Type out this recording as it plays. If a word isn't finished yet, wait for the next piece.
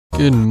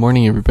Good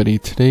morning, everybody.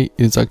 Today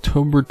is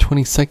October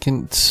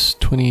 22nd,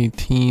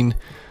 2018.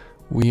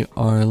 We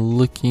are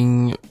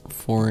looking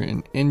for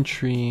an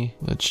entry.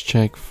 Let's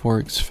check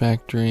Forex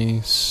Factory,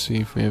 see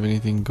if we have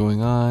anything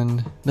going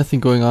on. Nothing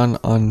going on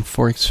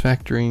Forex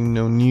Factory,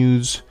 no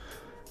news,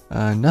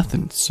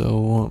 nothing.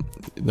 So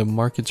the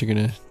markets are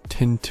going to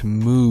tend to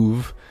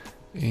move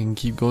and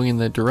keep going in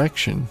that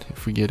direction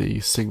if we get a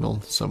signal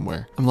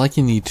somewhere. I'm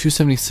liking the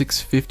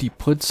 276.50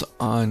 puts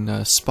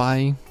on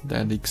SPY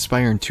that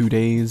expire in 2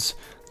 days.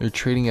 They're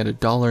trading at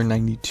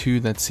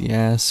 $1.92. That's the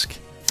ask.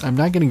 I'm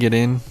not gonna get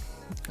in.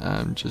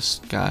 My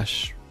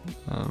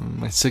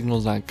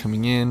signal's not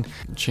coming in.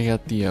 Check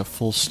out the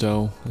full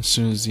stow as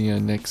soon as the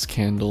next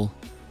candle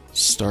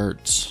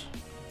starts.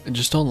 I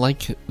just don't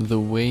like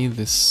the way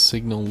this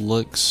signal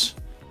looks.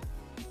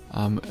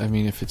 I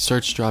mean, if it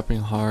starts dropping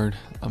hard,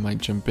 I might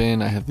jump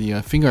in. I have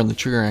the finger on the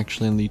trigger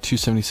actually on the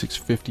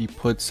 276.50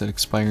 puts that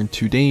expire in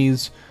 2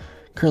 days.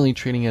 Currently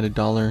trading at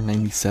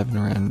 $1.97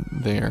 around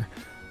there.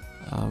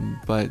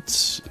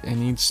 But it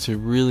needs to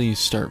really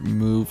start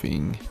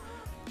moving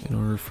in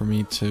order for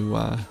me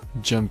to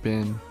jump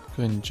in.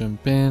 Go ahead and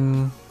jump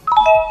in.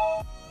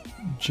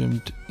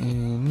 Jumped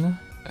in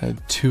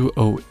at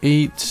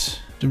 208.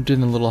 Jumped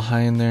in a little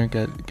high in there.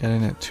 Got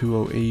in at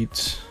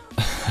 208.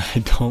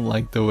 I don't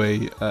like the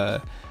way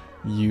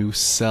you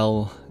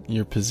sell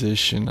your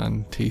position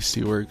on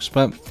Tastyworks,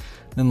 but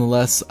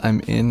nonetheless, I'm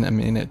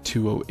in at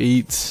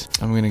 208.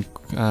 I'm gonna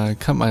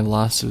cut my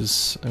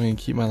losses. I'm gonna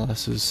keep my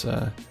losses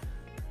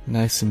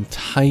nice and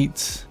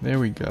tight. There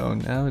we go.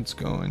 Now it's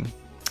going.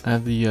 I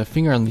have the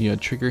finger on the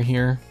trigger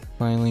here.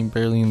 Finally,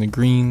 barely in the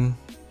green.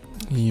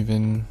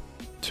 Even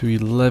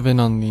 211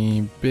 on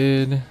the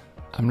bid.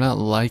 I'm not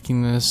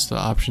liking this. The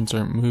options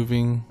aren't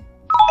moving.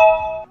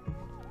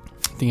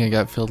 I think I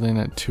got filled in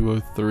at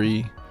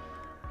 203.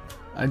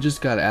 I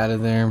just got out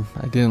of there.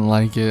 I didn't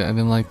like it. I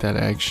didn't like that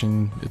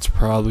action. It's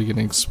probably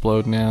gonna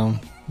explode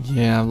now.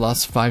 Yeah, I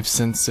lost 5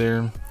 cents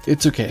there.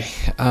 It's okay.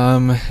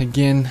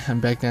 Again, I'm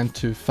back down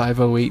to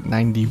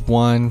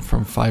 508.91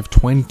 from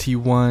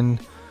 521.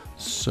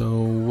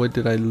 So what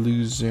did I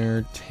lose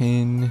there?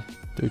 10,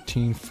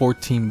 13,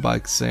 14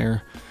 bucks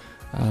there.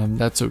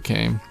 That's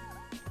okay.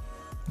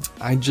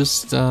 I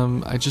just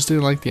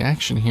didn't like the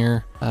action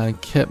here. I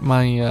kept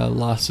my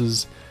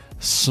losses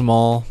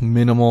small,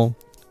 minimal.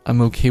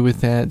 I'm okay with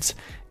that.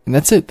 And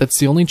that's it. That's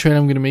the only trade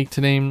I'm going to make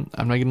today. I'm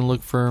not going to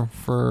look for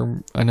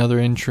another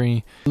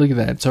entry. Look at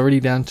that. It's already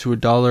down to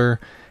 $1.88,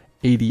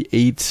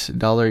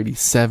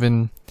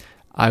 $1.87.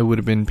 I would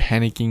have been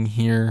panicking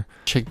here.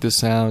 Check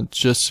this out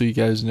just so you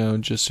guys know,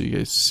 just so you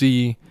guys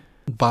see.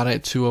 Bought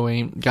at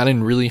 208. Got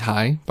in really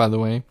high, by the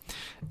way.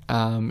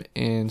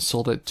 And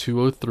sold at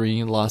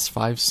 203. Lost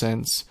 5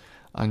 cents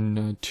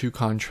on 2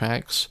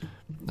 contracts.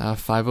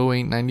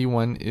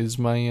 508.91 is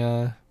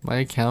my my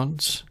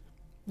account.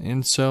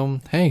 And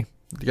so, hey,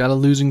 got a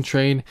losing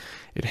trade.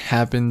 It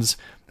happens.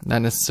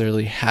 Not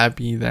necessarily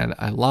happy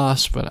that I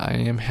lost, but I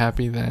am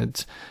happy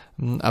that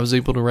I was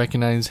able to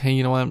recognize, hey,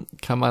 you know what?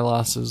 Cut my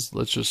losses.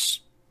 Let's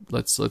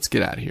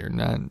get out of here.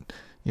 Not,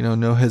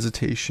 no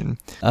hesitation.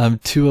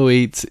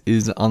 208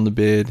 is on the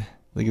bid.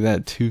 Look at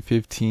that,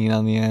 215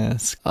 on the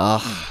ask.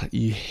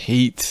 You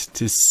hate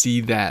to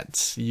see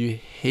that. You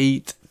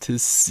hate to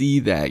see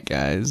that,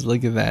 guys.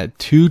 Look at that,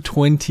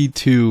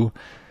 222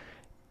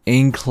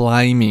 and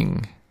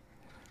climbing.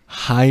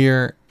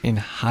 Higher and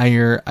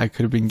higher. I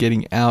could have been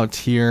getting out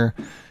here.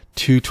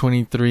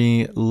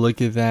 223.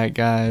 Look at that,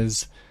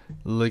 guys.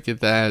 Look at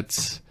that.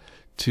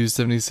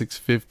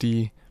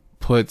 276.50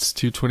 puts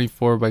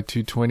 224 by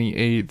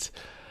 228.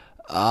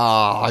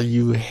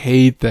 You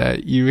hate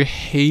that. You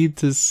hate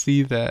to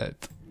see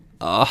that.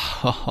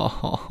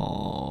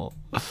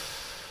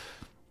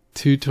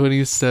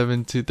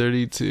 227,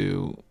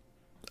 232.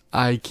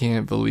 I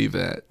can't believe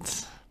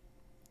that.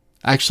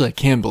 Actually, I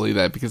can believe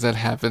that because that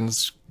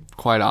happens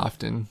quite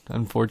often,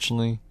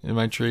 unfortunately, in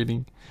my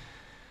trading.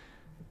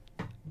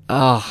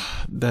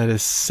 That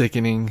is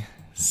sickening.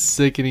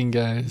 Sickening,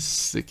 guys.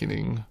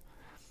 Sickening.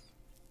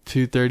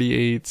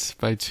 238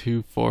 by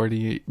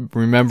 240.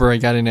 Remember, I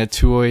got in at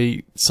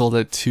 208, sold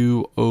at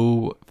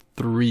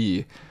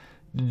 203.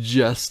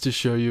 Just to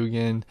show you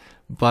again.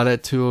 Bought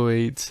at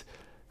 208,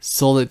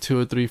 sold at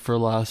 203 for a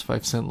loss,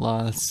 5 cent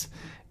loss.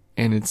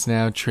 And it's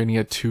now trading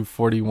at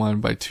 241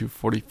 by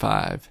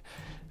 245.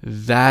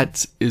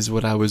 That is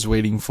what I was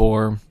waiting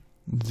for.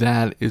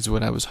 That is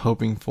what I was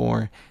hoping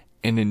for.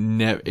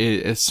 And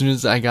as soon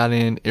as I got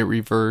in, it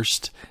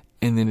reversed.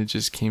 And then it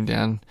just came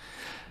down.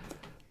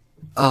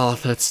 Oh,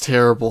 that's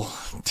terrible.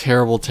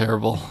 Terrible,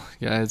 terrible,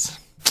 guys.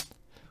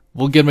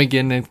 We'll get them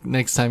again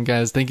next time,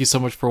 guys. Thank you so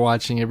much for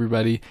watching,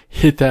 everybody.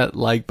 Hit that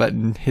like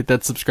button. Hit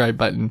that subscribe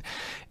button.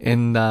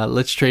 And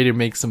let's trade and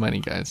make some money,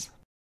 guys.